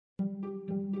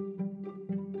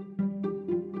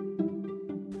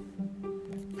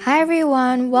Hi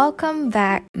everyone, welcome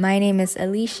back. My name is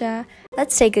Alicia.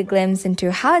 Let's take a glimpse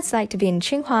into how it's like to be in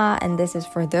Tsinghua, and this is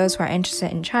for those who are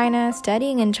interested in China,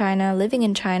 studying in China, living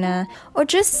in China, or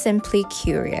just simply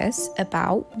curious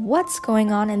about what's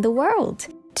going on in the world.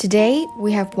 Today,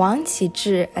 we have Wang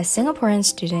Qizhi, a Singaporean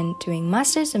student doing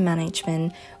Masters in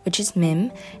Management, which is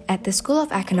MiM, at the School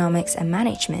of Economics and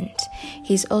Management.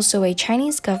 He's also a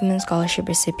Chinese government scholarship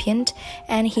recipient,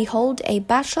 and he holds a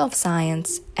Bachelor of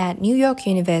Science at New York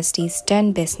University's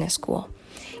Stern Business School.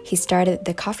 He started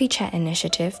the Coffee Chat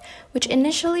initiative, which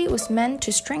initially was meant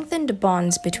to strengthen the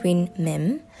bonds between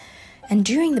MiM, and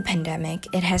during the pandemic,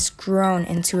 it has grown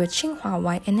into a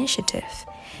Tsinghua-wide initiative.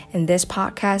 In this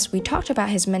podcast, we talked about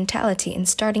his mentality in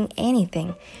starting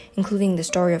anything, including the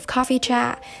story of Coffee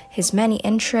Chat, his many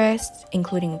interests,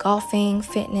 including golfing,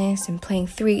 fitness, and playing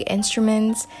 3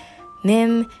 instruments,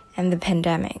 MiM, and the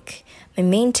pandemic. My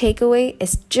main takeaway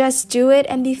is just do it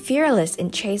and be fearless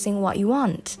in chasing what you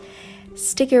want.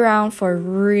 Stick around for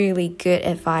really good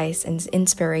advice and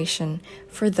inspiration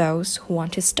for those who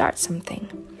want to start something.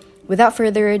 Without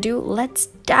further ado, let's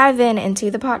dive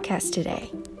into the podcast today.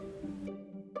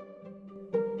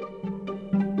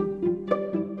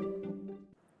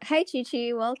 Hi,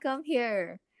 Chichi. Welcome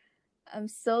here. I'm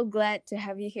so glad to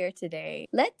have you here today.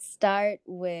 Let's start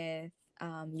with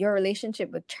your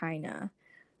relationship with China.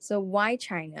 So why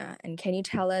China? And can you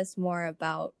tell us more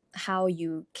about how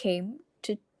you came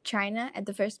to China at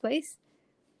the first place?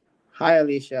 Hi,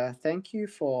 Alicia. Thank you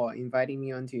for inviting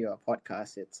me onto your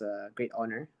podcast. It's a great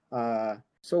honor.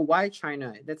 So why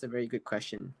China? That's a very good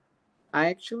question.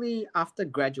 After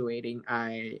graduating,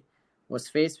 I was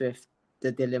faced with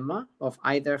the dilemma of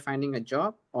either finding a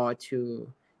job or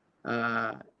to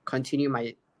continue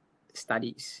my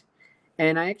studies.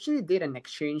 And I actually did an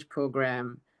exchange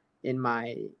program in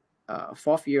my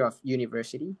 4th year of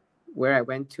university, where I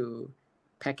went to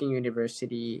Peking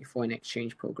University for an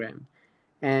exchange program.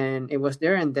 And it was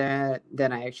there and there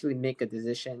that I actually make the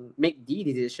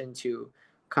decision to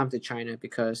come to China,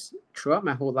 because throughout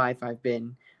my whole life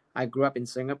I grew up in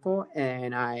Singapore,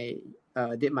 and I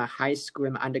did my high school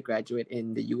and my undergraduate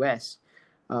in the US.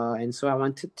 And so I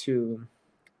wanted to,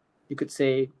 you could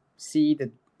say, see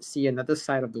another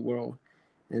side of the world,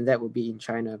 and that would be in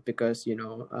China, because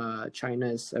China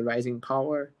is a rising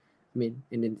power. I mean,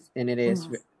 and it is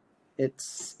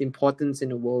its importance in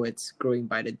the world. It's growing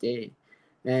by the day.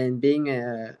 And being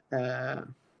a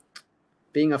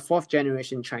 4th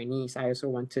generation Chinese, I also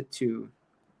wanted to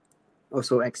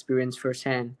also experience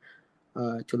firsthand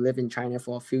to live in China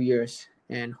for a few years,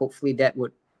 and hopefully that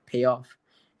would pay off.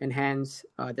 And hence,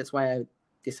 that's why I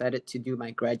decided to do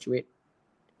my graduate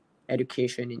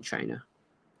education in China.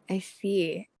 I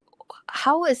see.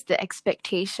 How is the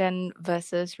expectation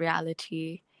versus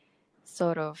reality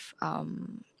sort of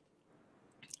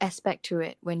aspect to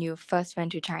it when you first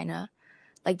went to China?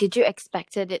 Like, did you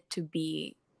expected it to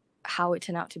be how it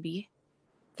turned out to be?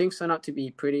 Things turned out to be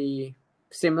pretty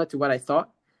similar to what I thought.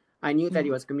 I knew that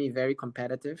it was going to be very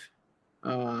competitive.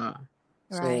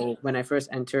 So when I first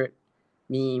entered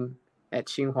MiM at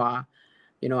Tsinghua,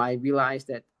 I realized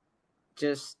that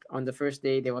just on the first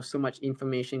day, there was so much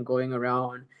information going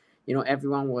around.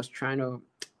 Everyone was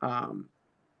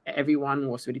everyone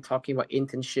was really talking about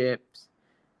internships,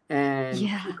 and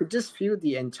you could just feel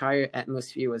the entire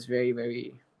atmosphere was very,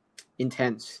 very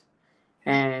intense.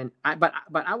 And but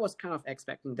I was kind of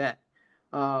expecting that.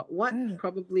 What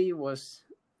probably was,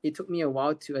 it took me a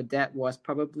while to adapt, was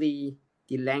probably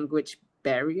the language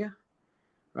barrier,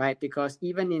 right? Because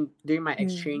even during my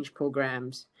exchange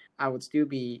programs, I would still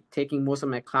be taking most of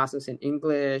my classes in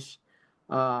English.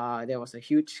 There was a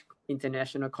huge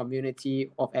international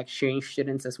community of exchange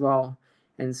students as well,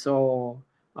 and so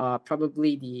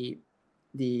probably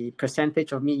the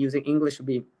percentage of me using English would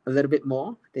be a little bit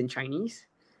more than Chinese.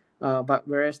 But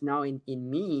whereas now in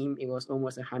MiM, it was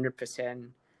almost 100%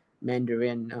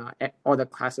 Mandarin. All the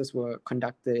classes were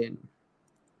conducted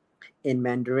in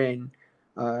Mandarin.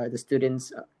 The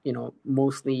students,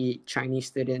 mostly Chinese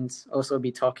students, also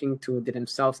be talking to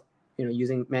themselves,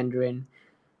 using Mandarin.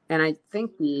 And I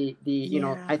think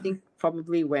I think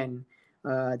probably when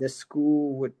the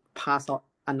school would pass out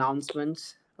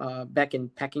announcements back in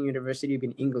Peking University, it'd be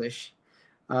in English.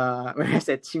 Whereas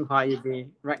at Tsinghua, it'd be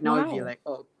like,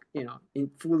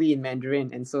 fully in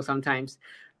Mandarin. And so sometimes,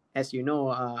 as you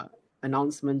know,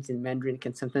 announcements in Mandarin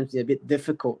can sometimes be a bit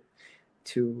difficult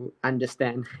to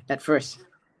understand at first.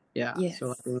 Yeah.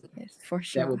 So I think for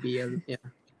sure. that would be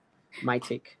my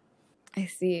take. I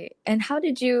see. And how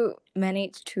did you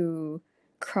manage to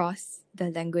cross the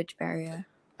language barrier?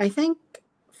 I think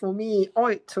for me, all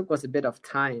it took was a bit of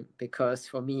time, because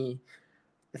for me,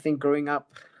 I think growing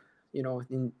up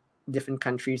in different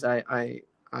countries, I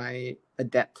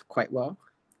adapt quite well,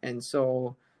 and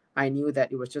so I knew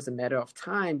that it was just a matter of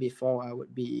time before I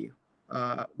would be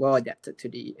well adapted to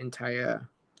the entire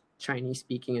Chinese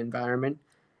speaking environment.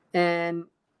 And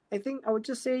I think I would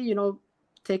just say,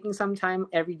 taking some time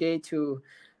every day to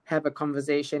have a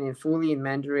conversation fully in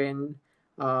Mandarin,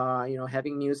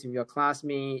 having meals with your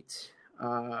classmates,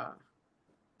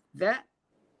 that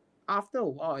after a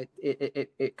while,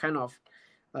 it kind of,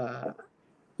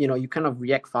 you kind of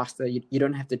react faster. You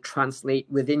don't have to translate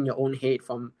within your own head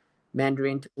from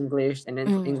Mandarin to English and then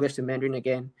from English to Mandarin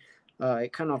again.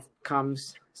 It kind of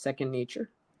comes second nature.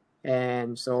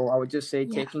 And so I would just say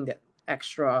taking that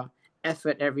extra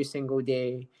effort every single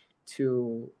day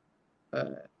to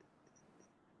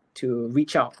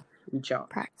reach out.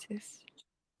 Practice.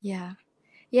 Yeah,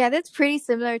 that's pretty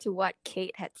similar to what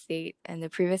Kate had said in the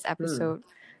previous episode,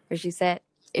 where she said,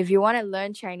 if you want to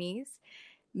learn Chinese,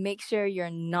 make sure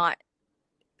you're not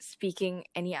speaking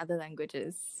any other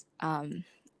languages, and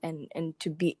to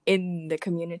be in the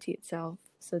community itself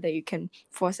so that you can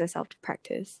force yourself to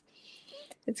practice.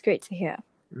 It's great to hear.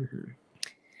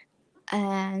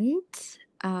 And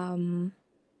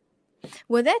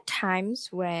were there times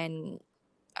when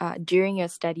during your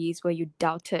studies where you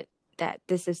doubted that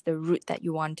this is the route that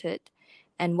you wanted,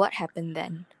 and what happened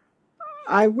then?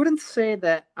 I wouldn't say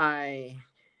that I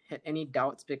had any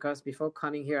doubts, because before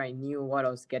coming here I knew what I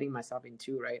was getting myself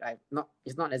into, right?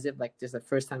 It's not as if like this is the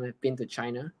first time I've been to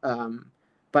China,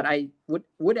 but I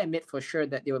would admit for sure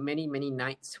that there were many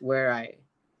nights where I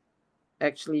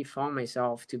actually found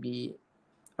myself to be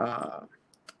I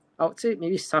would say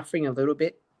maybe suffering a little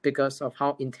bit because of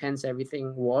how intense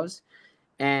everything was.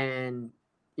 And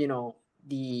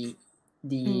the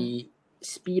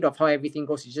speed of how everything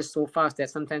goes is just so fast that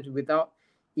sometimes without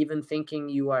even thinking,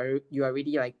 you are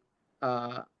already like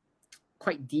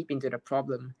quite deep into the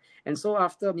problem. And so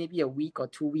after maybe a week or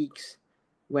 2 weeks,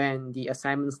 when the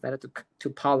assignments started to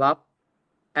pile up,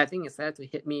 I think it started to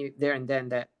hit me there and then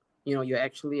that you're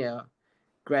actually a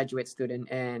graduate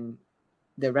student and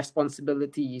the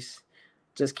responsibilities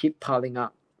just keep piling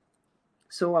up.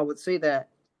 So I would say that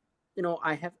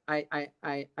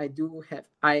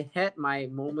I had my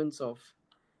moments of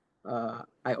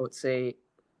I would say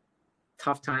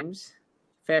tough times,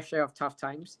 fair share of tough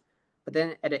times. But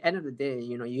then at the end of the day,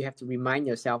 you have to remind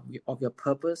yourself of your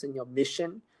purpose and your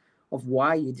mission of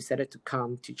why you decided to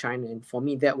come to China. And for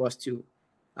me, that was to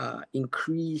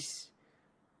increase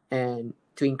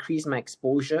my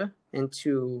exposure and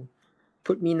to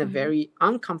put me in a very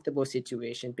uncomfortable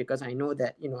situation, because I know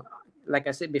that, like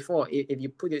I said before, if you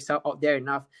put yourself out there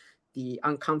enough, the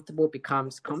uncomfortable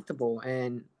becomes comfortable.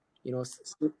 And,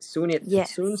 slowly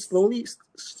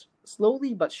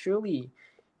but surely,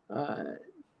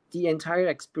 the entire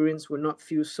experience will not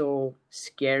feel so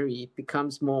scary. It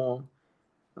becomes more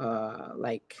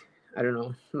like, I don't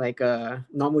know, like a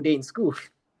normal day in school.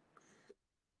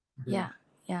 Yeah.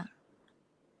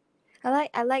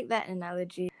 I like that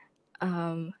analogy.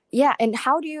 And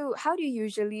how do you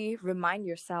usually remind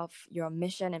yourself your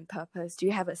mission and purpose? Do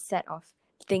you have a set of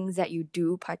things that you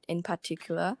do in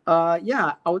particular?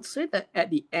 I would say that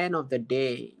at the end of the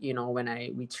day, when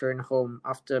I return home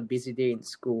after a busy day in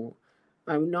school,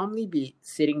 I would normally be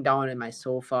sitting down in my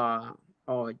sofa,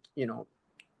 or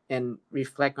and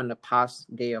reflect on the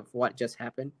past day of what just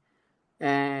happened.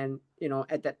 And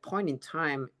at that point in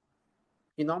time,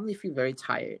 you normally feel very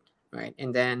tired, right?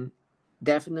 And then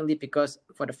definitely, because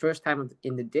for the first time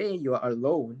in the day you are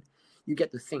alone, you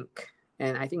get to think.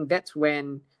 And I think that's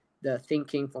when the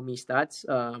thinking for me starts,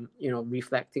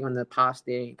 reflecting on the past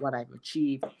day, what I've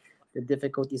achieved, the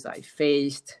difficulties I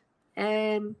faced.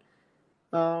 And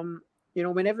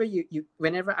whenever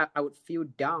whenever I would feel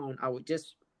down, I would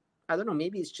just, I don't know,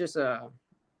 maybe it's just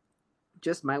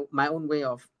my own way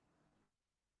of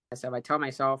myself. I tell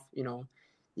myself, you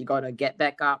gotta get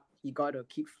back up, you gotta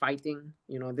keep fighting.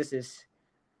 This is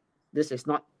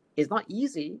not, it's not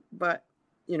easy, but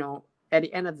at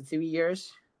the end of the 3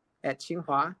 years at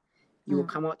Tsinghua, you will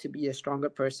come out to be a stronger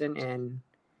person.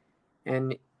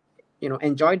 And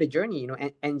enjoy the journey,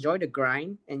 enjoy the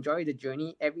grind, enjoy the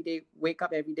journey every day. Wake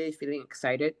up every day feeling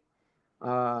excited,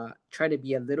 try to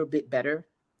be a little bit better.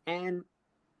 And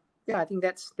I think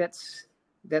that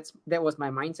was my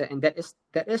mindset, and that is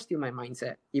still my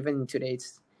mindset even in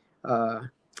today's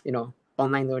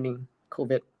online learning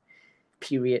COVID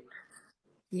period.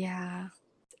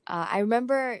 I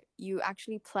remember you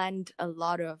actually planned a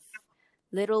lot of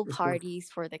little parties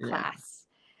for the class.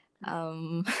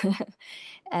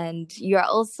 And you're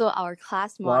also our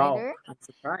class monitor. Wow, I'm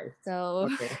surprised. So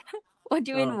okay. what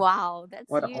do you mean, wow? That's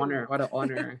what you. What an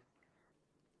honor.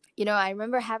 I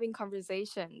remember having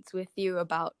conversations with you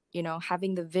about,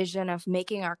 having the vision of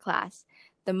making our class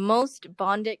the most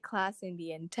bonded class in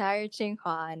the entire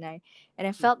Tsinghua, and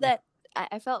I felt that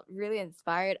I felt really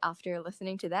inspired after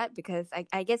listening to that, because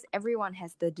I guess everyone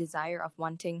has the desire of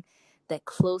wanting that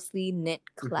closely knit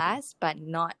class, but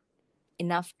not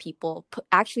enough people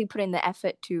actually put in the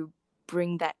effort to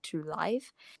bring that to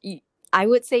life. I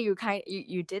would say you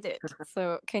did it.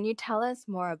 So can you tell us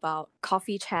more about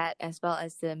coffee chat as well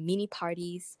as the mini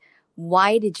parties?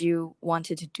 Why did you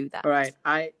wanted to do that? All right.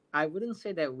 I wouldn't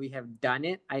say that we have done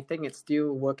it. I think it's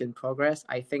still work in progress.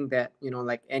 I think that,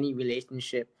 like any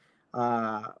relationship,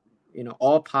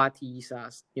 all parties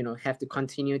have to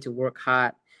continue to work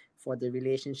hard for the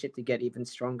relationship to get even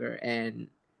stronger. And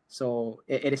so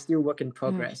it is still work in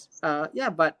progress. Yeah,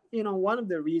 but one of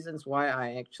the reasons why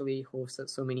I actually hosted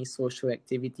so many social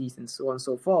activities and so on and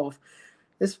so forth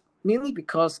is mainly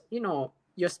because, you're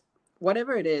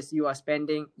whatever it is you are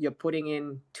spending, you're putting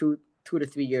in 2 to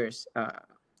 3 years,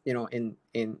 in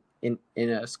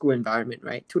a school environment,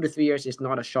 right? 2 to 3 years is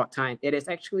not a short time. It is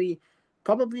actually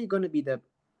probably going to be the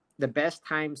best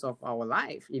times of our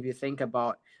life if you think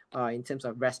about, in terms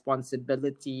of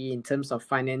responsibility, in terms of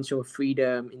financial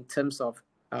freedom, in terms of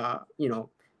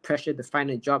pressure to find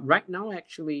a job. Right now,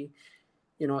 actually,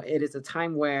 it is a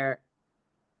time where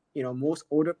most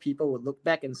older people would look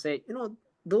back and say,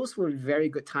 those were very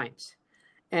good times.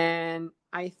 And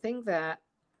I think that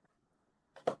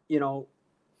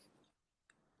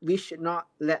we should not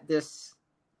let this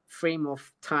frame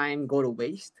of time go to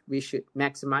waste. We should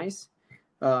maximize,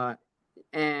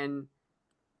 and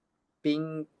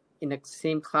being in the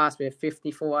same class with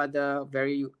 54 other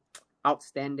very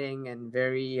outstanding and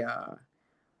very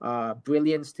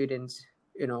brilliant students.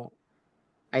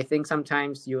 I think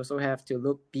sometimes you also have to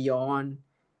look beyond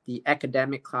the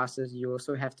academic classes. You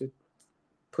also have to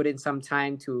put in some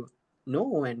time to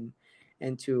know and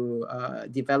to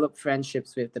develop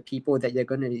friendships with the people that you're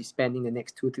going to be spending the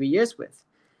next 2-3 years with.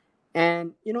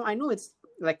 And I know it's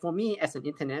like, for me as an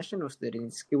international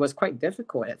student, it was quite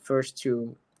difficult at first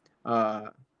to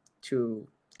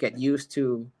get used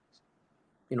to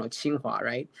Tsinghua,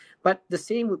 right? But the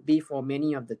same would be for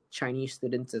many of the Chinese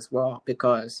students as well,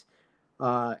 because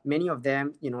many of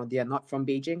them, they are not from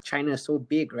Beijing. China is so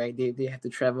big, right? They have to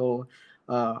travel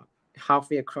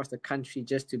halfway across the country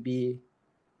just to be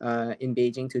in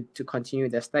Beijing to continue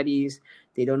their studies.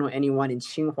 They don't know anyone in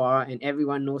Tsinghua, and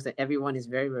everyone knows that everyone is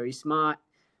very, very smart,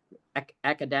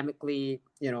 academically,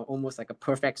 almost like a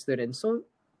perfect student. So,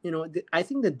 I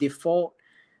think the default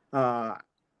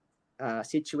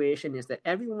situation is that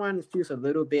everyone feels a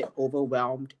little bit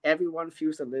overwhelmed. Everyone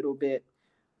feels a little bit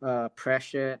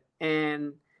pressured,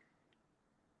 and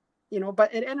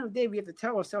but at the end of the day, we have to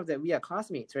tell ourselves that we are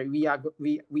classmates, right? We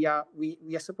are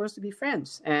supposed to be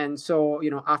friends. And so,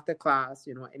 after class,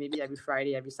 maybe every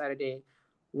Friday, every Saturday,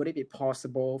 would it be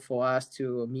possible for us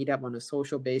to meet up on a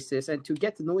social basis and to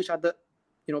get to know each other,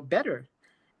 better?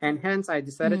 And hence, I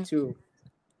decided to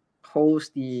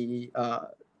host the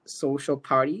social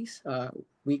parties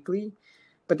weekly.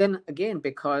 But then again,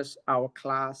 because our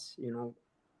class,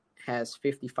 has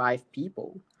 55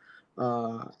 people,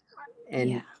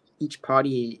 and each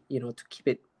party, to keep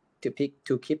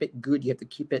it good, you have to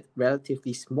keep it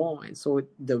relatively small, and so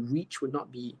the reach I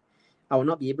will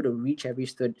not be able to reach every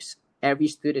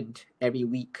student every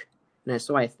week. And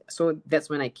so that's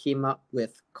when I came up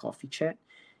with Coffee Chat.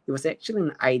 It was actually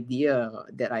an idea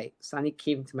that I suddenly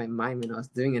came to my mind when I was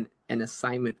doing an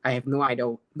assignment. I have no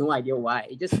idea why.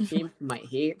 It just came to my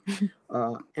head,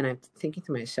 and I'm thinking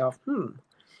to myself,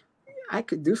 I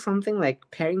could do something like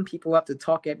pairing people up to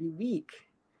talk every week.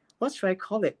 What should I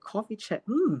call it? Coffee chat.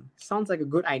 Sounds like a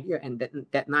good idea. And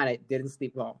that night I didn't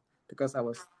sleep well because I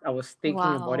was thinking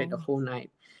about it the whole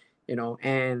night,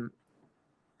 and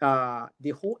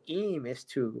the whole aim is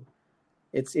to,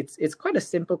 it's quite a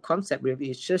simple concept, really.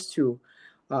 It's just to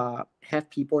have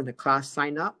people in the class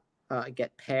sign up,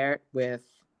 get paired with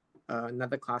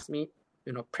another classmate,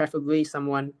 preferably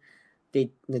someone they're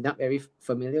not very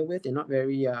familiar with.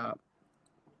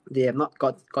 They have not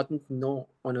gotten to know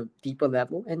on a deeper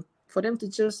level, and for them to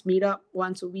just meet up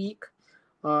once a week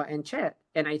and chat.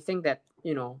 And I think that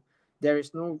there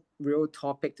is no real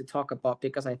topic to talk about,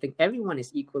 because I think everyone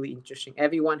is equally interesting.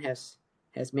 Everyone has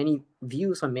many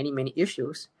views on many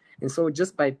issues, and so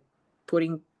just by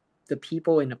putting the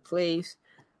people in a place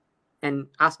and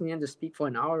asking them to speak for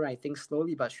an hour, I think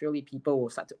slowly but surely people will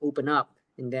start to open up,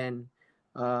 and then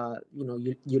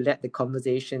you let the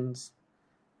conversations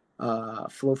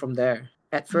flow from there.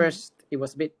 At first, it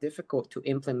was a bit difficult to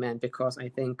implement, because I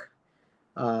think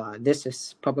this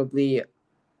is probably,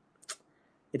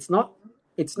 it's not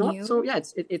it's not so yeah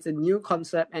it's a new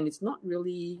concept, and it's not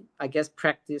really, I guess,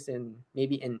 practiced in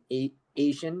maybe an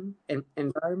Asian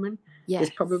environment. Yes.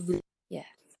 It's probably Yes.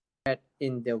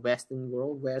 in the Western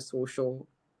world where social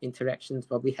interactions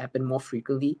probably happen more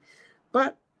frequently.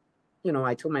 But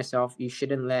I told myself I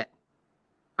shouldn't let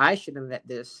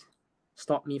this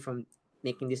stop me from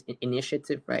making this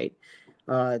initiative, right?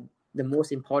 uh, the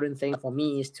most important thing for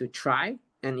me is to try,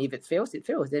 and if it fails, it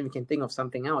fails, then we can think of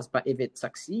something else. But if it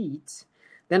succeeds,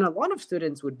 then a lot of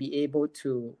students would be able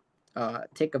to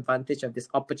take advantage of this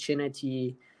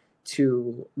opportunity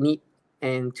to meet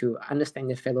and to understand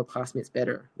their fellow classmates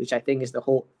better, which I think is the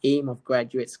whole aim of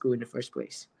graduate school in the first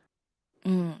place.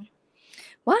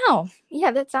 Wow.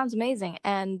 Yeah, that sounds amazing.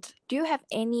 And do you have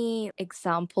any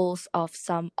examples of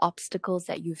some obstacles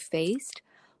that you faced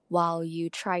while you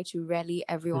try to rally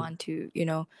everyone to,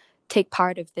 take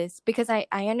part of this? Because I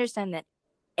understand that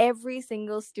every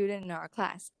single student in our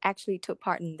class actually took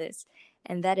part in this.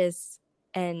 And that is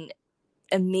an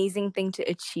amazing thing to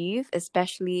achieve,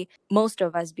 especially most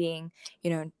of us being,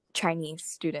 Chinese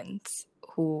students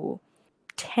who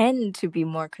tend to be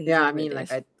more conservative. Yeah, I mean, like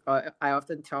I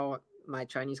often tell my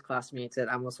Chinese classmates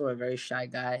that I'm also a very shy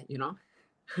guy,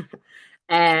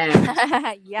 and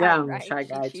yeah, I'm a shy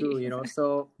guy too,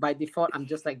 So by default, I'm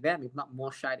just like them, if not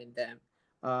more shy than them.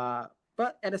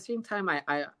 But at the same time,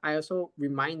 I also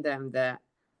remind them that,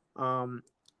 I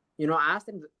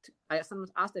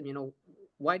sometimes ask them,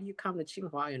 why do you come to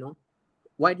Tsinghua?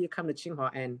 Why do you come to Tsinghua,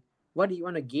 and what do you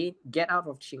want to get out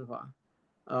of Tsinghua?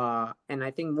 And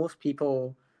I think most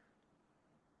people,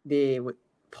 they would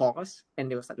pause and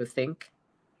they would start to think,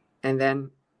 and then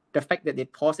the fact that they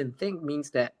pause and think means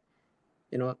that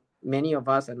many of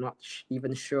us are not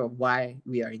even sure why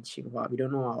we are in Tsinghua. We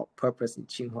don't know our purpose in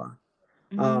Tsinghua.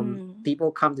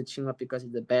 People come to Tsinghua because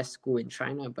it's the best school in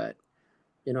China, but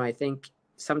I think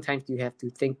sometimes you have to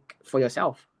think for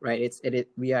yourself, right?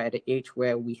 We are at an age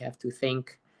where we have to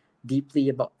think deeply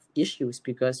about issues,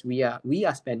 because we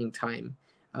are spending time,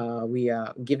 we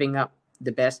are giving up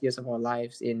the best years of our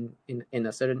lives in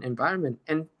a certain environment.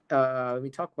 And we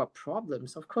talk about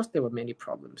problems. Of course, there were many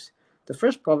problems. The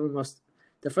first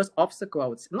obstacle, I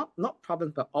would say, not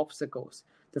problems, but obstacles.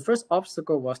 The first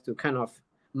obstacle was to kind of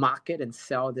market and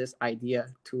sell this idea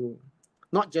to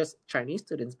not just Chinese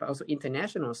students, but also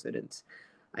international students,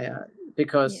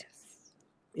 because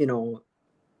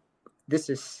this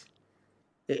is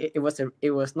it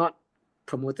was not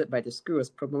promoted by the school. It was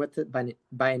promoted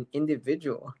by an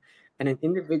individual, and an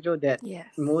individual that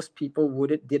most people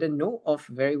didn't know of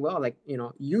very well. Like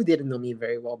you didn't know me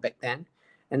very well back then,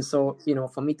 and so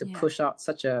for me to push out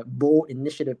such a bold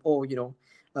initiative,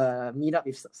 meet up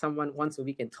with someone once a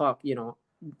week and talk,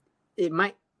 it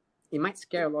might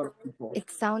scare a lot of people. It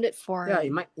sounded foreign.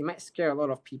 Yeah, it might scare a lot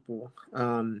of people.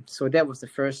 So that was the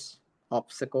first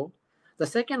obstacle. The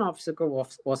second obstacle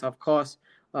was of course,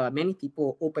 many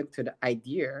people open to the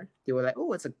idea. They were like,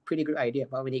 "Oh, it's a pretty good idea."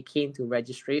 But when it came to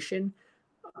registration,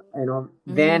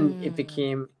 then it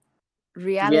became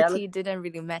reality didn't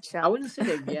really match up. I wouldn't say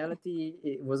that reality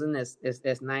it wasn't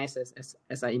as nice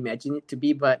as I imagined it to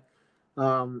be, but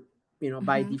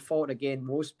by default, again,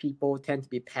 most people tend to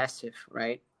be passive,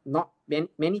 right? Not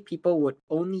many people would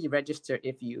only register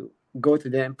if you go to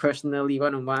them personally,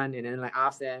 one-on-one, and then like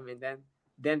ask them, and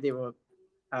then they will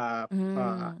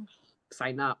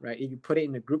sign up, right? If you put it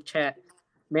in a group chat,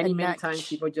 many times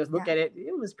people just look at it.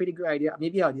 It was a pretty good idea.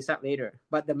 Maybe I'll decide later.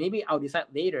 But the maybe I'll decide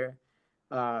later,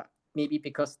 maybe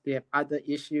because they have other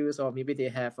issues, or maybe they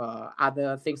have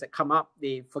other things that come up.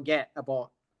 They forget about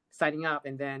signing up,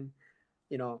 and then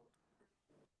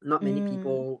not many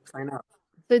people sign up.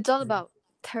 So it's all about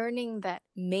turning that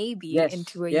maybe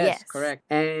into a yes. Correct.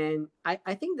 And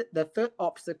I think that the third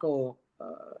obstacle,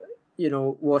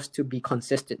 was to be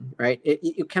consistent, right?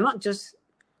 You cannot just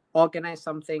organize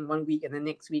something one week and the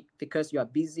next week because you are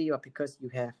busy or because you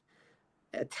have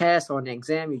a test or an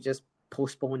exam, you just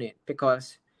postpone it,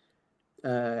 because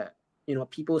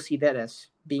people see that as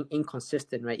being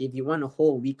inconsistent, right? If you want to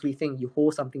hold a weekly thing, you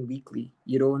hold something weekly.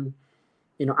 You don't,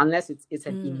 unless it's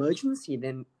an emergency,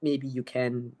 then maybe you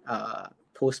can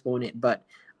postpone it. But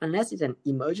unless it's an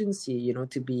emergency, you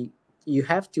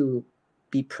have to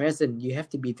be present. You have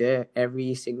to be there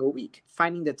every single week.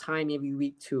 Finding the time every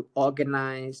week to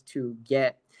organize, to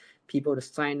get people to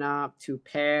sign up, to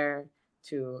pair,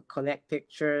 to collect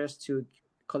pictures, to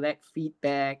collect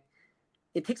feedback.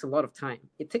 It takes a lot of time.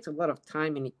 And it takes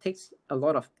a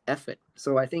lot of effort.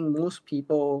 So I think most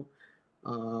people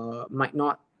might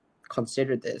not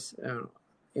consider this.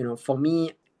 For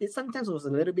me, it sometimes was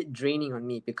a little bit draining on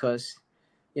me, because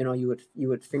you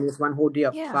would finish one whole day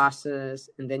of classes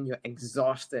and then you're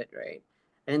exhausted, right?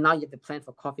 and now you have to plan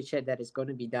for coffee chat that is going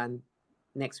to be done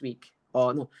next week,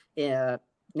 or no,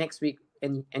 next week,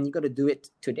 and you got to do it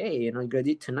today. You know, you got to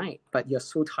do it tonight, but you're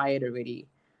so tired already.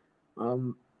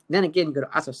 Then again, you got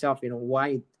to ask yourself, you know,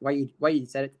 why you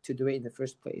decided to do it in the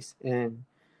first place. And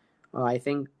I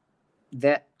think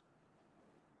that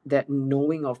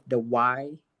knowing of the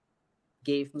why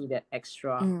gave me that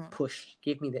extra push,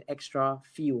 gave me the extra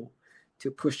fuel to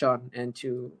push on and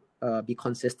to be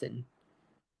consistent.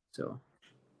 So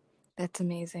that's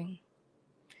amazing.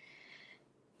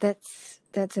 That's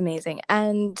amazing.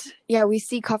 And yeah, we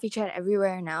see coffee chat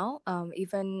everywhere now.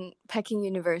 Even Peking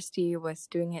University was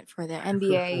doing it for their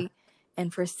MBA,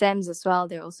 and for SEMs as well.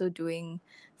 They're also doing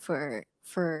for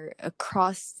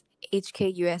across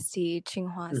HKUST,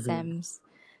 Tsinghua SEMs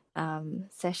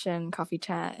session coffee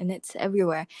chat, and it's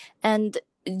everywhere. And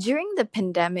during the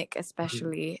pandemic,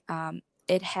 especially,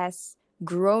 it has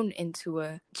grown into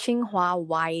a Tsinghua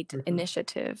wide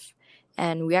initiative,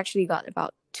 and we actually got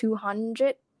about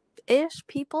 200-ish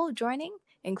people joining,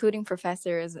 including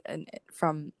professors and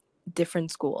from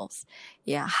different schools.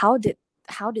 Yeah, how did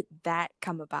that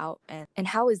come about, and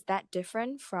how is that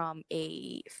different from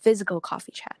a physical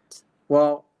coffee chat?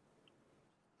 Well,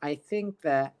 I think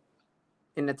that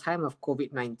in the time of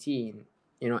COVID-19,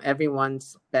 you know,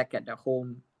 everyone's back at the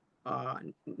home.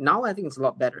 Now I think it's a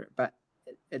lot better, but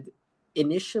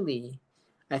initially,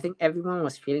 I think everyone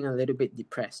was feeling a little bit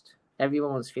depressed.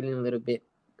 Everyone was feeling a little bit,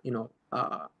 you know,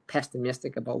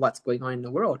 pessimistic about what's going on in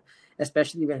the world,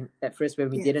 especially when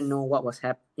we didn't know what was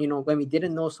happening. You know, when we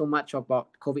didn't know so much about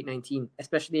COVID-19,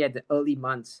 especially at the early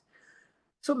months.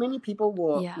 So many people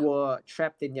were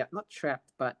trapped in not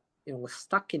trapped, but you know, were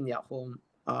stuck in their home.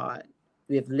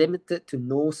 With limited to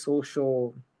no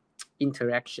social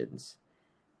interactions,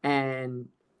 and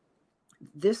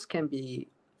this can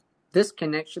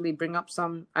actually bring up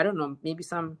some, I don't know, maybe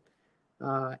some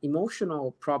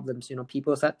emotional problems. You know,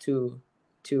 people start to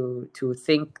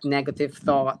think negative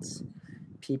thoughts.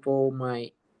 People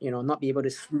might, you know, not be able to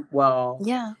sleep well.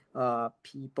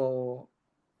 People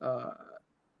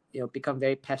you know, become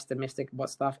very pessimistic about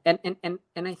stuff, and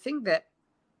I think that,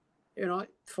 you know,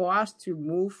 for us to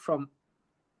move from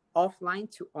offline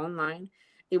to online,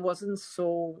 it wasn't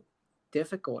so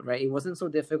difficult, right? It wasn't so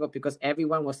difficult because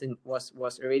everyone was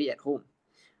already at home.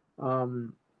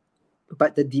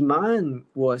 But the demand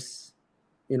was,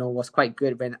 you know, was quite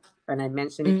good when I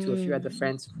mentioned it to a few other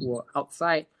friends who were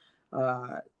outside,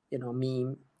 you know,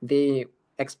 MiM. They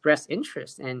expressed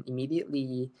interest, and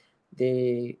immediately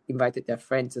they invited their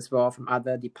friends as well from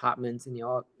other departments, and they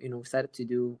all, you know, started to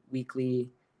do weekly,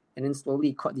 and then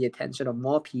slowly caught the attention of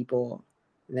more people.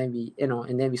 And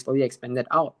then we slowly expanded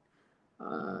out.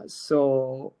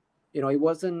 So, you know, it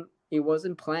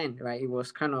wasn't planned, right? It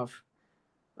was kind of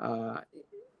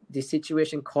the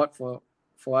situation called for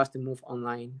us to move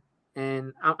online,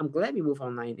 and I'm glad we moved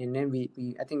online. And then we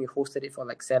I think we hosted it for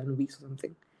like 7 weeks or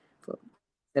something, for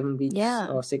 7 weeks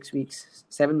or 6 weeks,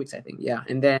 7 weeks, I think. Yeah,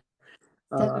 and then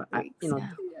you know,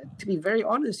 to be very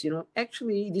honest, you know,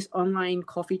 actually this online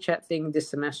coffee chat thing this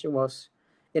semester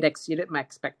it exceeded my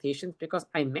expectations, because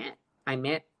I met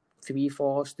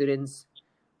 3-4 students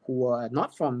who were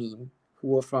not from MiM, who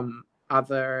were from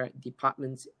other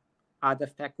departments, other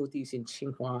faculties in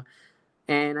Tsinghua,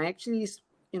 and I actually,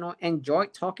 you know,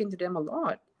 enjoyed talking to them a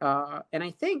lot. And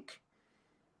I think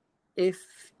if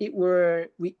we were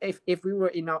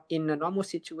in a normal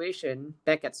situation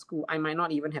back at school, I might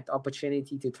not even have the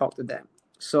opportunity to talk to them.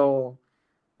 So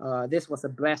this was a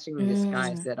blessing in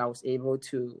disguise that I was able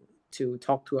to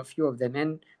talk to a few of them,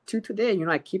 and to today, you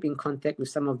know, I keep in contact with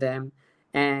some of them,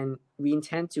 and we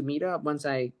intend to meet up once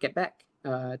I get back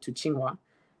to Tsinghua.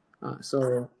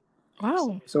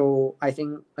 So I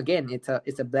think, again,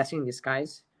 it's a blessing in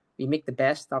disguise. We make the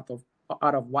best out of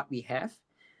what we have,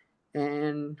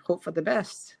 and hope for the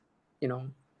best, you know.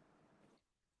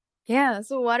 Yeah.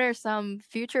 So what are some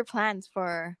future plans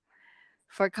for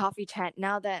coffee chat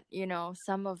now that, you know,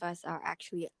 some of us are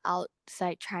actually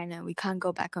outside China? We can't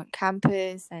go back on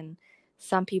campus, and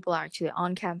some people are actually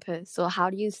on campus. So how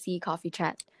do you see coffee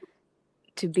chat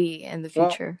to be in the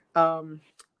future? Well,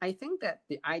 I think that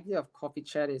the idea of coffee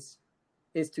chat is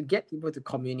to get people to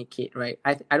communicate, right?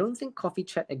 I don't think coffee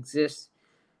chat exists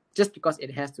just because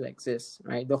it has to exist,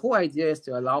 right? The whole idea is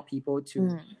to allow people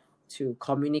to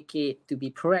communicate, to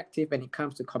be proactive when it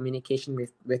comes to communication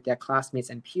with their classmates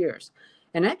and peers.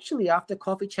 And actually, after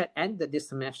coffee chat ended this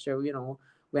semester, you know,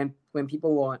 when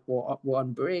people were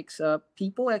on breaks,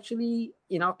 people actually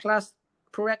in our class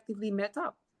proactively met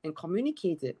up and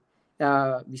communicated.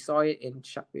 We saw it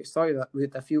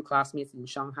with a few classmates in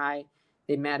Shanghai.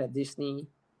 They met at Disney.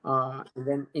 And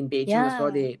then in Beijing as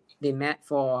well, they met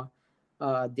for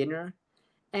dinner.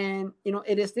 And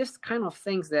it is this kind of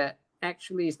things that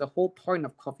actually is the whole point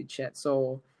of coffee chat.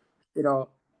 So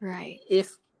Right.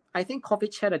 if I think coffee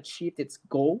chat achieved its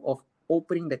goal of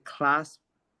opening the class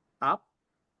up,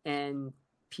 and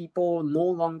people no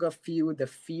longer feel the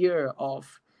fear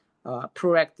of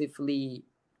proactively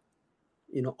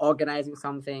organizing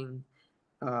something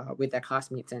with their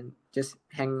classmates and just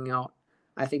hanging out.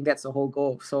 I think that's the whole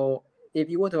goal. So if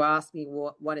you were to ask me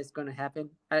what is going to happen,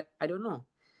 I don't know.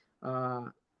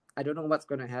 I don't know what's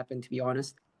going to happen, to be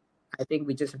honest. I think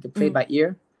we just have to play by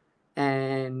ear,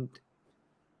 and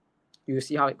you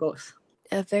see how it goes.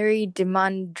 A very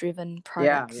demand-driven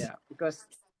product. Yeah, because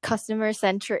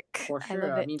customer-centric. for sure. I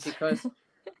love it. I mean, because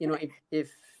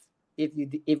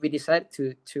if we decide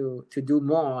to do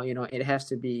more, it has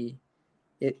to be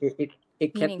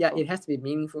it can it has to be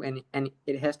meaningful, and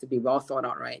it has to be well thought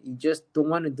out, right? You just don't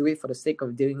want to do it for the sake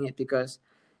of doing it, because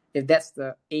if that's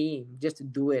the aim, just to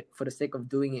do it for the sake of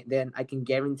doing it, then I can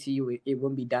guarantee you it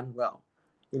won't be done well.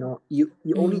 You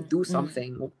only do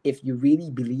something if you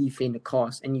really believe in the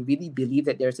cause and you really believe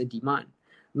that there's a demand,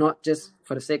 not just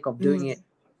for the sake of doing it,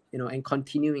 and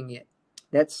continuing it.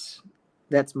 That's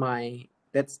my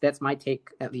take,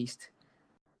 at least.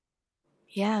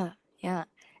 Yeah.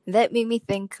 That made me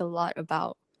think a lot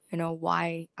about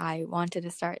why I wanted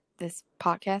to start this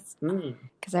podcast,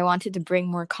 because I wanted to bring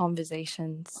more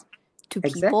conversations to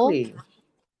people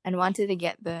and wanted to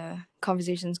get the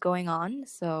conversations going on.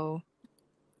 So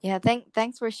yeah,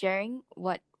 thanks for sharing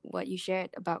what you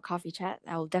shared about coffee chat.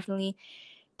 I will definitely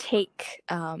take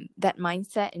that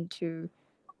mindset into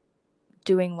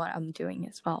doing what I'm doing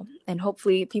as well, and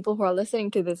hopefully people who are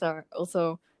listening to this are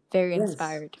also very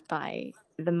inspired by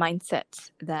the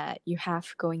mindset that you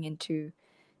have going into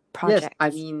projects. Yes, I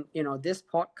mean, this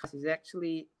podcast is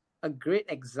actually a great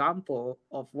example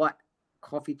of what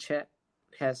Coffee Chat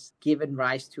has given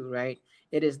rise to, right?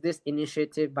 It is this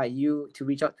initiative by you to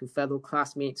reach out to fellow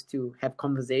classmates to have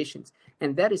conversations.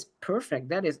 And that is perfect.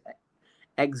 That is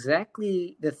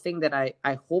exactly the thing that I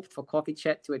hoped for Coffee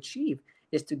Chat to achieve,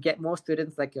 is to get more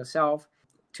students like yourself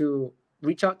to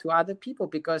reach out to other people,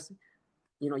 because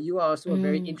you are also a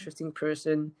very interesting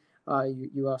person.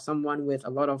 You are someone with a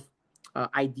lot of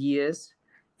ideas,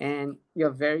 and you're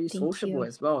very sociable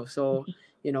as well. So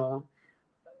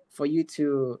for you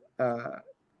to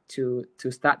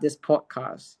start this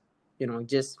podcast,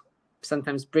 just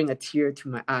sometimes bring a tear to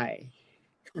my eye.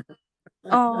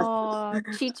 Oh,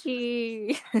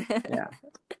 Chi. Yeah.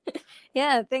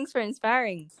 Yeah, thanks for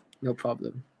inspiring. No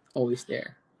problem. Always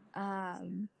there.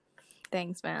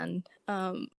 Thanks, man.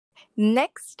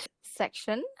 Next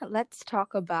section, let's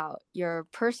talk about your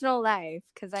personal life,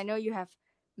 because I know you have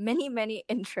many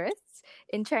interests.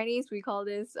 In Chinese, we call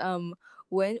this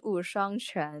文武双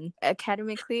全.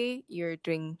 Academically, you're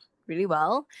doing really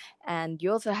well, and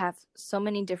you also have so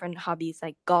many different hobbies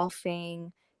like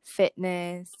golfing,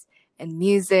 fitness, and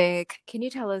music. Can you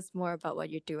tell us more about what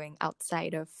you're doing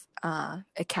outside of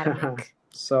academic?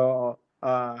 So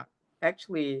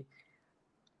actually,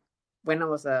 when I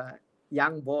was a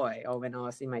young boy, or when I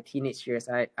was in my teenage years,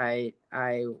 I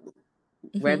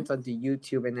went onto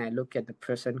YouTube and I looked at the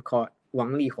person called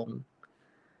Wang Lihong.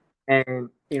 And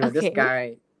this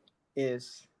guy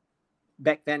is,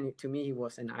 back then to me, he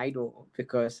was an idol,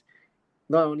 because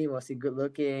not only was he good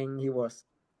looking, he was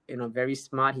very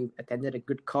smart. He attended a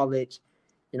good college.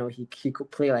 He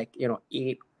could play like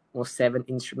 8 or 7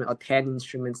 instruments or 10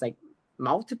 instruments, like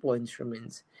multiple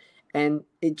instruments. And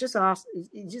I just asked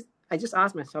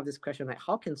myself this question, like,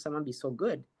 how can someone be so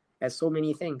good at so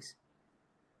many things?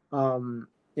 And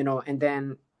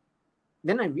then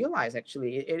I realized,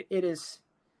 actually, it is,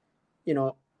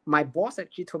 my boss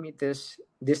actually told me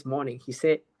this morning. He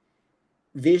said,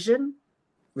 vision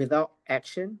without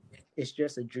action is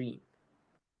just a dream,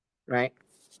 right?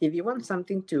 If you want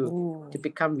something to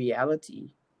become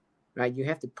reality, right, you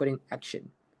have to put in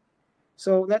action.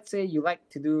 So let's say you like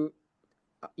the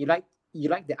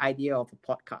idea of a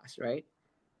podcast, right?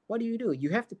 What do? You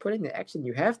have to put in the action.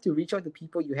 You have to reach out to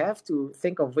people. You have to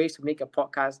think of ways to make a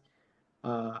podcast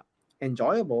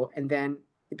enjoyable, and then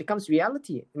it becomes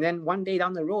reality. And then one day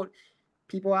down the road,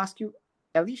 people ask you,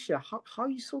 Alicia, how are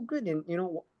you so good? And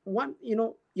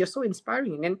you're so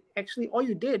inspiring. And then actually all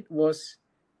you did was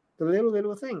the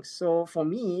little things. So for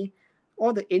me,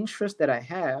 all the interest that I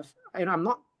have, I'm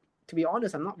not, to be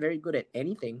honest, I'm not very good at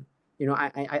anything.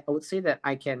 I would say that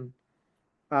I can,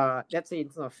 let's say in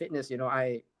terms of fitness,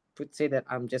 I would say that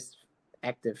I'm just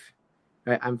active.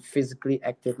 right? I'm physically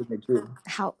active in the gym.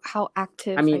 How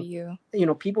active I are mean,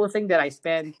 you? People think that I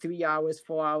spend 3 hours,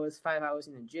 4 hours, 5 hours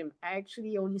in the gym. I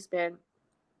actually only spend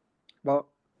about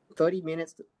 30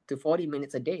 minutes to 40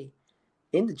 minutes a day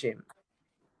in the gym.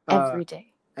 Every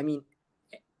day. I mean,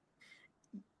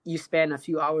 you spend a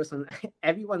few hours on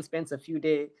everyone spends a few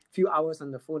hours on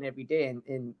the phone every day,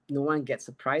 and no one gets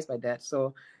surprised by that.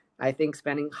 So I think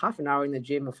spending half an hour in the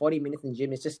gym or 40 minutes in the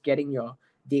gym is just getting your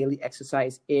daily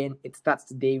exercise in. It starts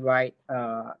the day right,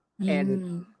 and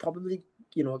it probably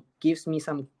gives me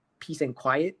some peace and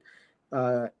quiet,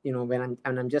 when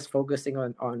I'm just focusing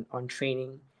on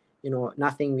training.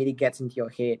 Nothing really gets into your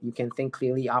head. You can think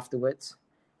clearly afterwards.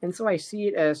 And so I see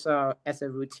it as a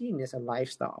routine, as a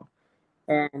lifestyle.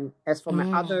 And as for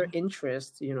my other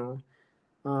interests,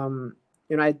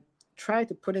 I try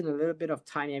to put in a little bit of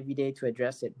time every day to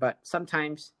address it, but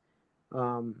sometimes,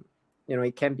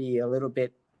 it can be a little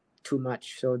bit too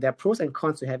much. So there are pros and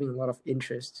cons to having a lot of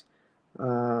interest.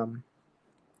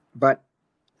 But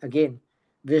again,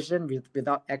 vision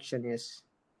without action is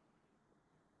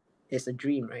a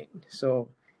dream, right? So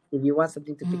if you want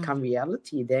something to become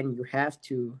reality, then you have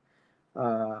to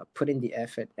put in the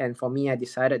effort. And for me, I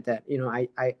decided that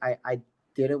I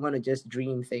didn't want to just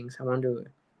dream things. I want to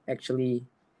actually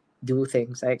do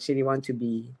things. I actually want to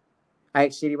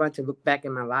look back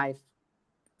in my life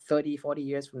 30, 40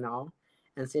 years from now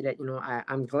and say that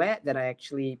I'm glad that I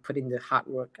actually put in the hard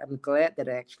work. I'm glad that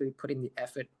I actually put in the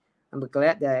effort. I'm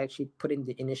glad that I actually put in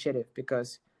the initiative,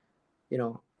 because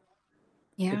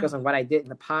because of what I did in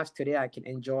the past. Today I can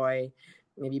enjoy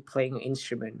maybe playing an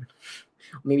instrument.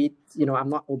 Maybe I'm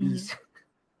not obese.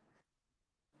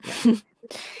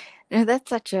 No, that's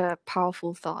such a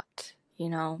powerful thought,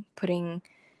 putting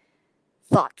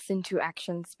thoughts into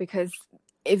actions, because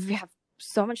if you have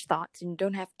so much thoughts and you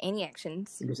don't have any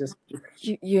actions,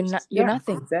 you're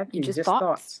nothing. Exactly. You're just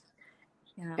thoughts.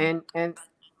 And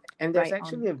there's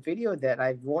actually a video that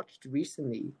I've watched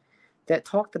recently that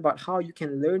talked about how you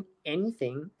can learn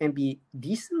anything and be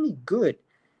decently good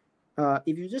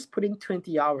if you just put in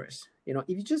 20 hours. If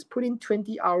you just put in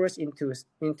 20 hours into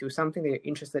something that you're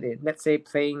interested in, let's say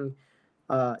playing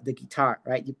the guitar,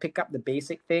 right? You pick up the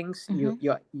basic things. You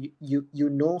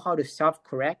know how to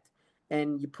self-correct,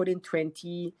 and you put in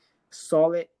 20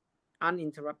 solid,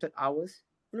 uninterrupted hours.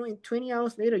 In 20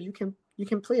 hours later, you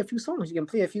can play a few songs. You can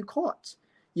play a few chords.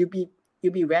 You'll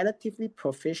be relatively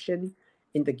proficient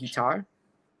in the guitar,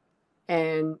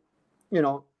 and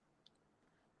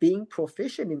being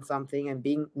proficient in something and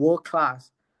being world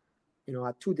class,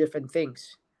 are two different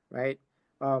things, right?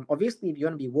 Obviously, if you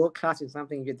want to be world class in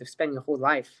something, you have to spend your whole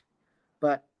life.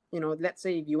 But let's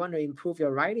say if you want to improve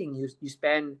your writing, you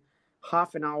spend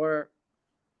half an hour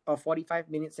or 45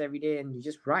 minutes every day, and you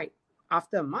just write.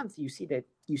 After a month, you see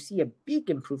a big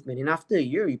improvement, and after a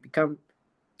year, you become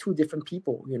two different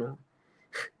people.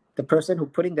 The person who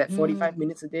put in that 45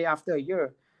 minutes a day, after a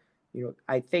year,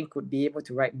 I think would be able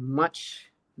to write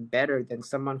much better than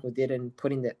someone who didn't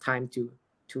put in that time to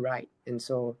write. And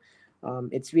so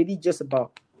it's really just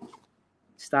about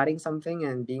starting something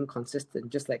and being consistent,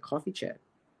 just like coffee chat.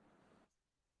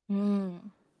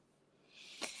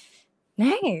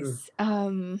 Nice.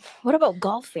 What about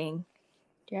golfing?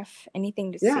 Do you have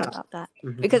anything to say about that?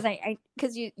 Because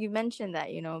because you mentioned that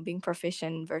being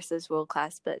proficient versus world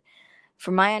class, but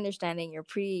from my understanding, you're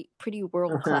pretty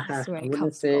world class when it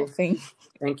comes to golfing.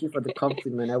 Thank you for the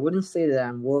compliment. I wouldn't say that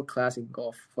I'm world class in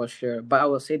golf for sure, but I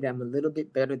would say that I'm a little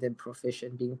bit better than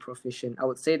proficient. Being proficient, I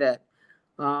would say that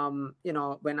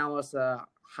when I was a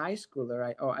high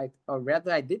schooler, or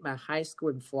rather I did my high school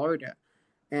in Florida,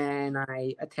 and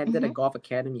I attended a golf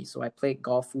academy. So I played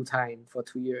golf full time for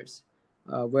 2 years,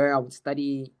 where I would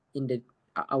study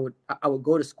I would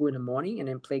go to school in the morning and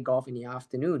then play golf in the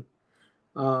afternoon.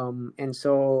 And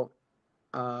so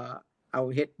I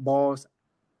would hit balls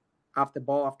after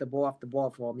ball after ball after ball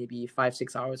for maybe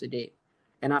 5-6 hours a day.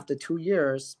 And after 2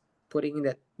 years putting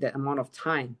in that amount of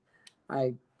time,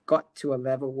 I got to a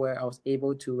level where I was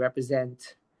able to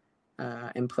represent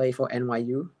and play for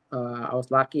NYU. I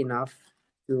was lucky enough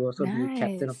to also be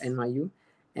captain of NYU.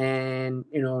 And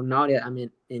now that I'm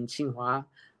in Tsinghua,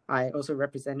 I also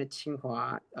represented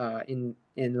Tsinghua in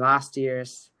last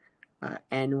year's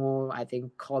annual, I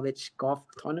think, college golf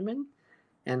tournament.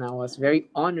 And I was very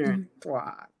honored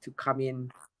to come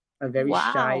in a very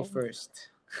shy first.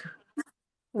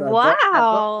 So I brought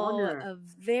honor. A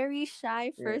very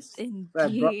shy first indeed. So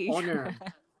I brought honor.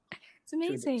 It's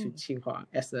amazing. To Tsinghua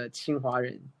as a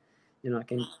Tsinghuaren.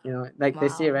 Like they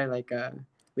say, right? Like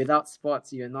without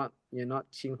sports, you're not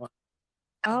Tsinghua.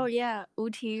 Oh yeah, 无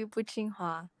体不清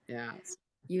华. Yeah.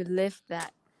 You live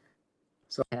that.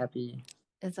 so happy.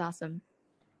 It's awesome.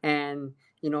 And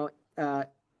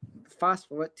fast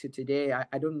forward to today,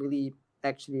 I don't really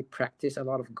actually practice a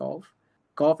lot of golf.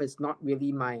 Golf is not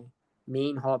really my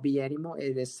main hobby anymore.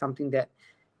 It is something that,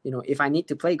 if I need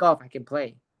to play golf, I can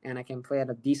play, and I can play at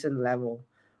a decent level.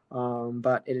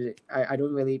 But I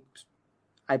don't really,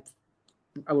 I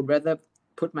would rather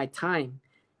put my time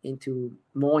into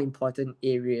more important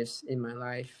areas in my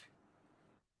life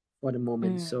for the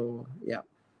moment. So yeah.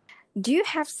 Do you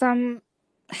have some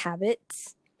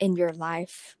habits in your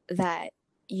life that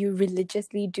you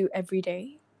religiously do every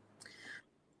day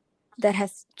that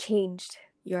has changed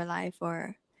your life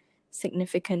or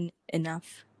significant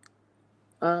enough?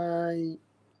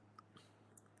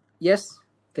 Yes,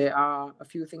 there are a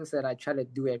few things that I try to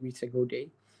do every single day.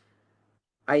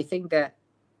 I think that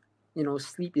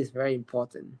sleep is very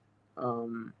important,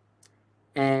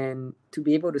 and to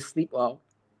be able to sleep well,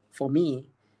 for me,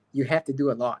 you have to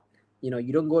do a lot.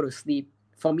 You don't go to sleep.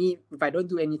 For me, if I don't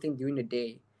do anything during the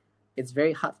day, it's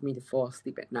very hard for me to fall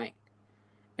asleep at night.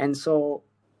 And so,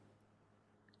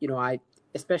 I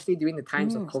especially during the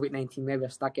times of COVID-19 where we're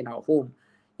stuck in our home,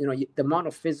 the amount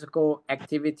of physical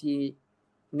activity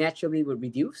naturally would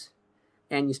reduce,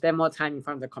 and you spend more time in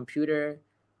front of the computer,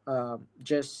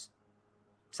 just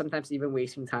sometimes even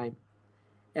wasting time.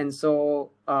 And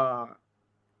so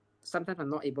sometimes I'm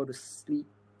not able to sleep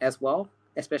as well,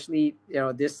 especially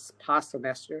this past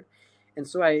semester. And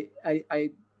so I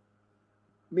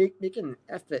make an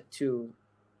effort to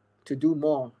do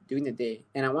more during the day,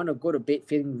 and I want to go to bed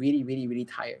feeling really, really, really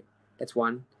tired. That's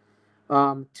one.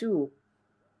 Two,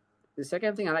 the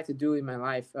second thing I like to do in my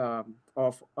life,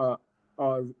 of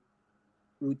or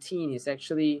routine, is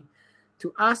actually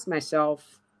to ask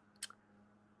myself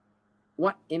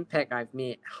what impact I've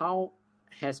made. How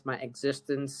has my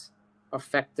existence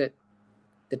affected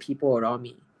the people around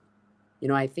me?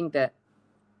 I think that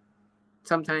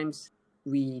sometimes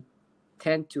we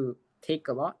tend to take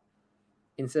a lot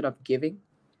instead of giving.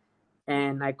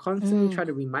 And I constantly try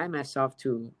to remind myself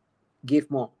to give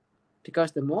more,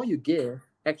 because the more you give,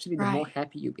 actually, the more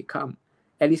happy you become.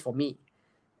 At least for me,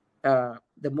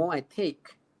 the more I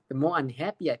take, the more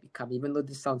unhappy I become, even though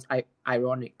this sounds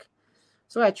ironic.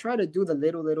 So I try to do the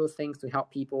little things to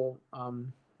help people.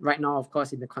 Right now, of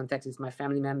course, in the context is my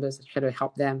family members. I try to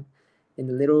help them in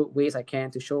the little ways I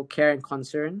can to show care and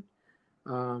concern,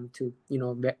 to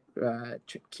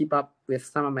keep up with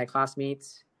some of my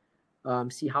classmates,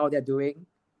 see how they're doing,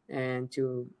 and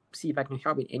to see if I can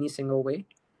help in any single way.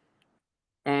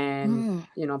 And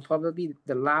probably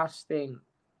the last thing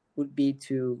would be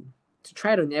to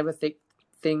try to never take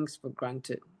things for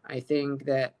granted. I think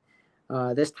that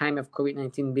this time of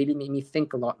COVID-19 really made me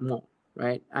think a lot more,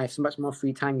 right? I have so much more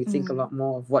free time. You think a lot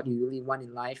more of what you really want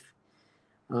in life,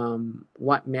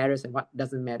 what matters and what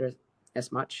doesn't matter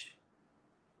as much.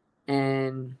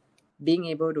 And being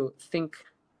able to think,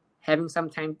 having some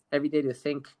time every day to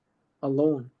think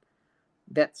alone,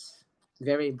 that's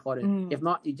very important. If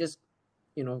not, you just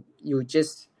get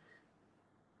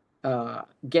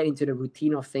into the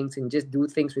routine of things and just do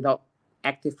things without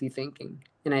actively thinking.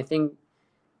 And I think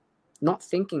not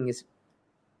thinking is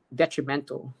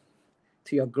detrimental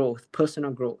to your growth, personal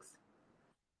growth.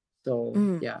 So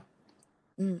yeah.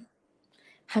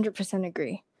 100%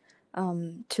 agree.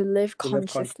 To live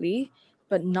consciously,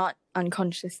 but not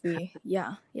unconsciously.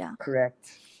 Yeah.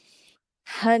 Correct.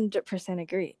 100%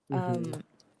 agree.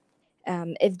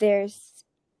 If there's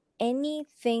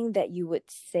anything that you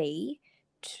would say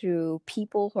to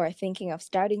people who are thinking of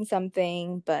starting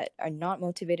something but are not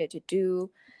motivated to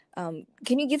do,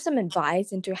 can you give some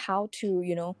advice into how to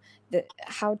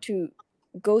how to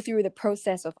go through the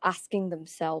process of asking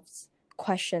themselves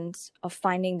questions of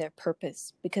finding their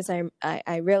purpose? Because I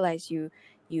realize you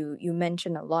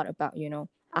mentioned a lot about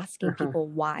asking people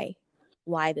why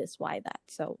this, why that.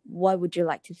 So what would you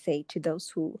like to say to those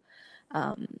who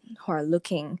are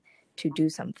looking to do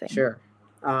something? Sure.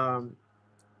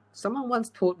 Someone once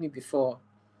told me before,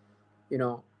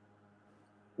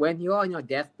 when you're on your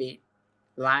deathbed,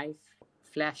 life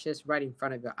flashes right in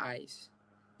front of your eyes,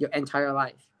 your entire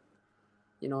life.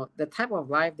 The type of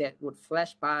life that would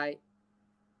flash by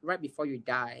right before you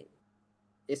die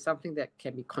is something that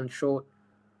can be controlled,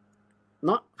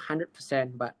 not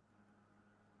 100%, but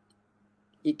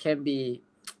it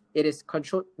is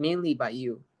controlled mainly by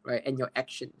you, right, and your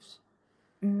actions.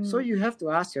 So you have to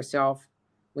ask yourself,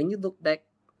 when you look back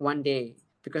one day,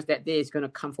 because that day is going to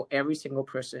come for every single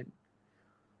person,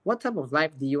 what type of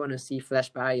life do you want to see flash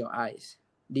by your eyes?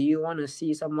 Do you want to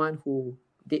see someone who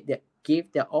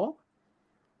gave their all,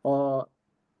 or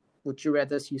would you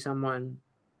rather see someone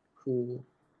who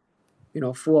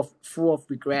full of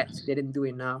regrets. They didn't do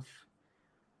enough.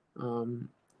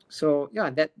 So yeah,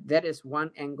 that is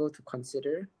one angle to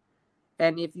consider.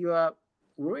 And if you are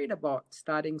worried about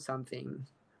starting something,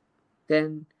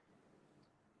 then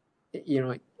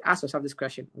ask yourself this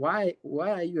question: why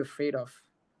are you afraid of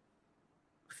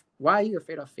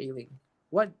failing?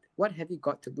 What have you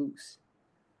got to lose,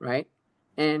 right?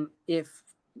 And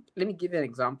let me give you an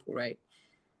example, right?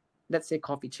 Let's say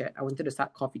coffee chat. I wanted to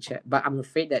start coffee chat, but I'm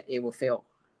afraid that it will fail,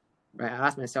 right? I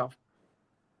ask myself,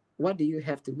 what do you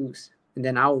have to lose? And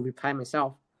then I will reply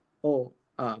myself,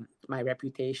 my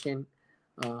reputation,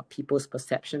 people's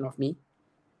perception of me.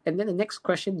 And then the next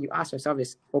question you ask yourself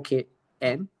is, okay,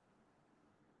 and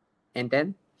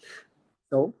then,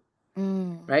 so,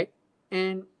 right?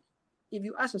 And if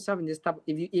you ask yourself in this type,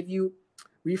 if you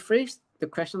rephrase the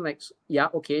question like, yeah,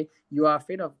 okay, you are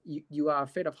afraid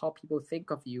of how people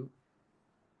think of you,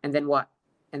 and then what?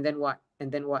 And then what?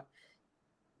 And then what?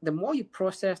 The more you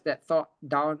process that thought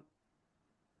down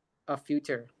a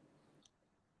filter,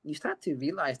 you start to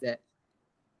realize that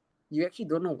you actually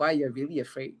don't know why you're really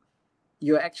afraid.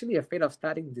 You're actually afraid of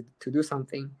starting to do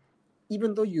something,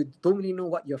 even though you don't really know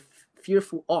what you're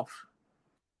fearful of.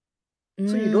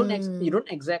 So you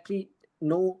don't exactly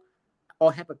know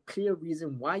or have a clear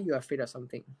reason why you're afraid of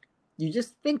something. You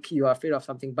just think you are afraid of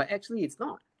something, but actually it's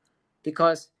not.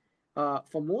 Because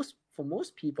for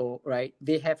most people, right,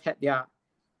 they have had their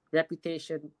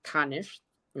reputation tarnished.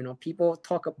 People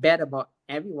talk bad about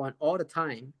everyone all the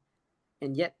time,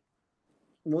 and yet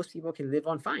most people can live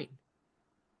on fine.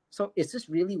 So is this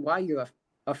really why you're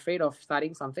afraid of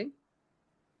starting something?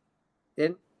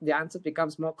 Then the answer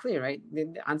becomes more clear, right?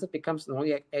 Then the answer becomes, no,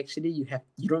 actually you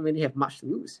don't really have much to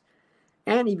lose.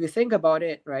 And if you think about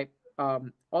it, right,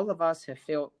 all of us have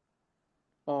failed,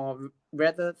 or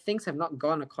rather things have not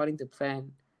gone according to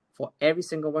plan for every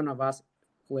single one of us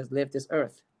who has lived this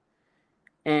earth.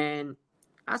 And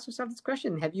ask yourself this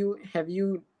question: have you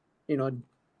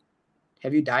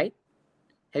died?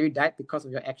 Have you died because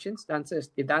of your actions?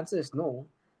 If the answer is no,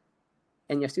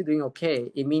 and you're still doing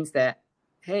okay, it means that,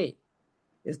 hey,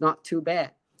 it's not too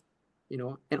bad.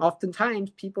 And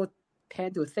oftentimes people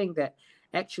tend to think that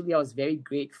actually I was very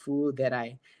grateful that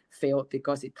I failed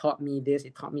because it taught me this,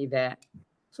 it taught me that.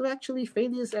 So actually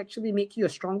failures actually make you a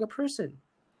stronger person,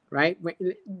 right?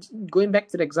 Going back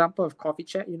to the example of coffee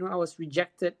chat, I was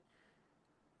rejected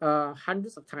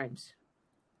hundreds of times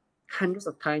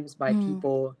by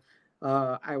people.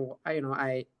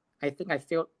 I think I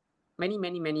failed many,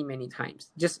 many, many, many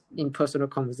times just in personal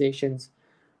conversations,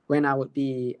 when I would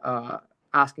be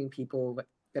asking people whether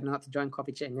or not to join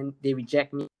coffee chat, and then they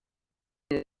reject me.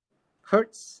 It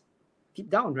hurts deep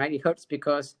down, right? It hurts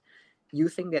because you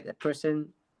think that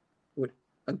person would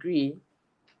agree,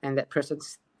 and that person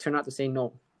turned out to say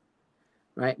no,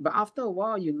 right? But after a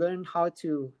while, you learn how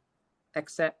to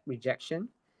accept rejection,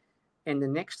 and the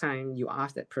next time you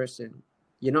ask that person,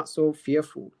 you're not so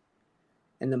fearful.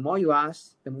 And the more you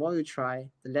ask, the more you try,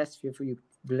 the less fearful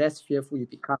you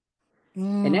become.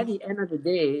 And at the end of the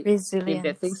day, if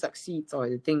that thing succeeds, or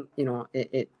the thing,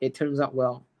 it turns out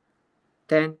well,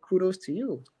 then kudos to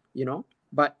you,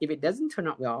 But if it doesn't turn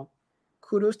out well,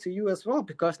 kudos to you as well,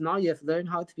 because now you have learned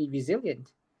how to be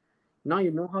resilient. Now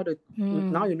you know how to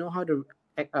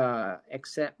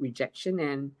accept rejection,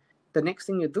 and the next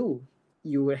thing you do,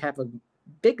 you will have a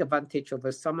big advantage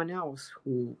over someone else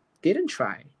who didn't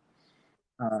try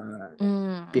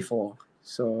before.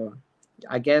 So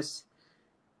I guess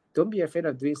don't be afraid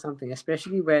of doing something,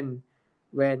 especially when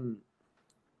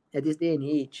at this day and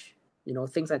age,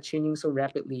 things are changing so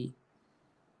rapidly.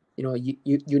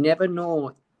 You never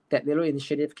know, that little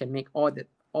initiative can make all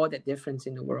that difference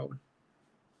in the world.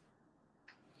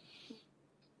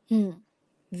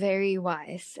 Very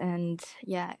wise. And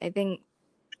yeah, I think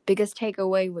biggest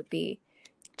takeaway would be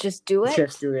just do it.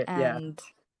 Just do it. And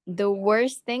the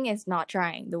worst thing is not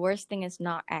trying. The worst thing is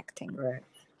not acting. Right.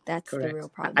 That's Correct. the real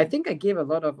problem. I think I gave a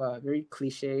lot of very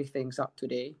cliche things up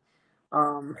today.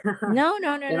 No.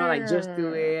 Like, just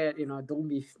do it.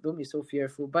 Don't be so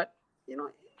fearful. But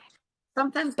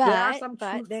sometimes there are some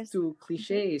truths to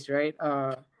cliches, right?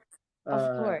 Of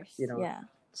course. Yeah.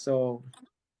 So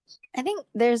I think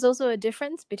there's also a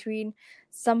difference between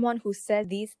someone who says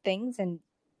these things and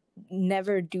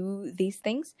never do these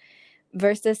things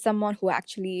versus someone who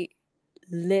actually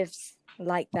lives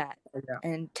like that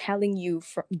and telling you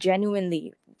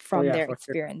genuinely from their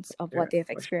experience of what they've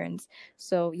experienced.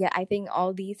 So yeah, I think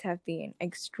all these have been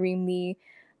extremely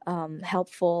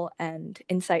helpful and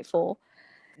insightful.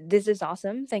 This is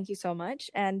awesome. Thank you so much.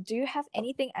 And do you have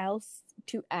anything else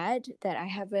to add that I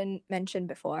haven't mentioned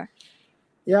before?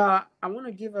 Yeah, I want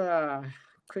to give a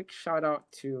quick shout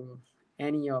out to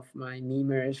any of my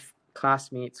memers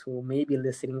classmates who may be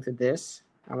listening to this.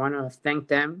 I want to thank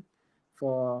them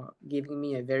for giving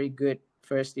me a very good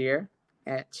first year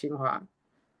at Tsinghua,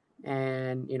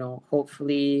 and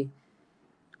hopefully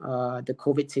the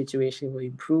COVID situation will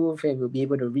improve and we'll be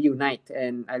able to reunite.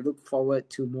 And I look forward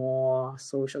to more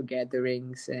social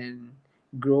gatherings and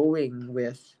growing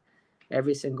with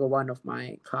every single one of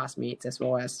my classmates as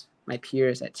well as my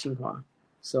peers at Tsinghua.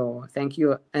 So thank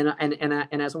you, and I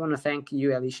also want to thank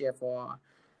you, Alicia, for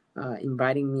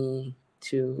inviting me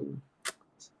to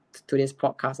this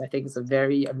podcast. I think it's a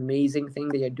very amazing thing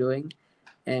that you're doing,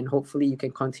 and hopefully you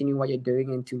can continue what you're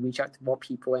doing and to reach out to more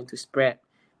people and to spread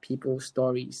people's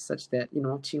stories such that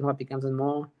Tsinghua becomes a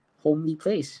more homely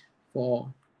place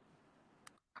for.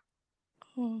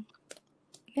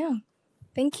 Yeah,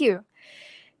 thank you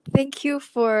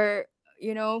for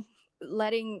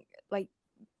letting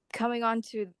coming on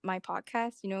to my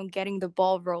podcast, getting the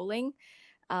ball rolling.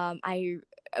 I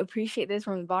appreciate this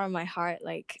from the bottom of my heart.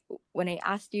 Like when I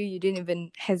asked you, you didn't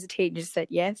even hesitate, you just said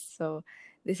yes. So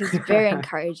this is very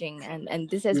encouraging, and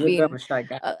this has been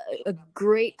a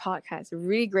great podcast, a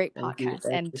really great podcast.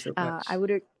 Thank you so much. I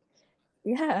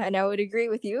would agree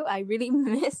with you. I really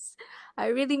miss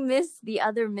the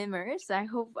other MiMers. I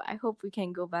hope we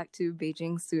can go back to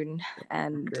Beijing soon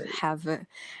and have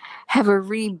a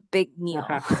really big meal.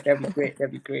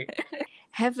 That'd be great.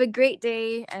 Have a great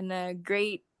day and a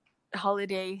great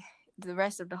holiday. The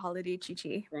rest of the holiday, Chi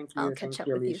Chi. Thank you. I'll catch up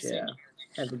with you soon.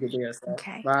 Have a good day yourself.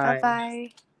 Okay. Bye.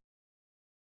 Bye.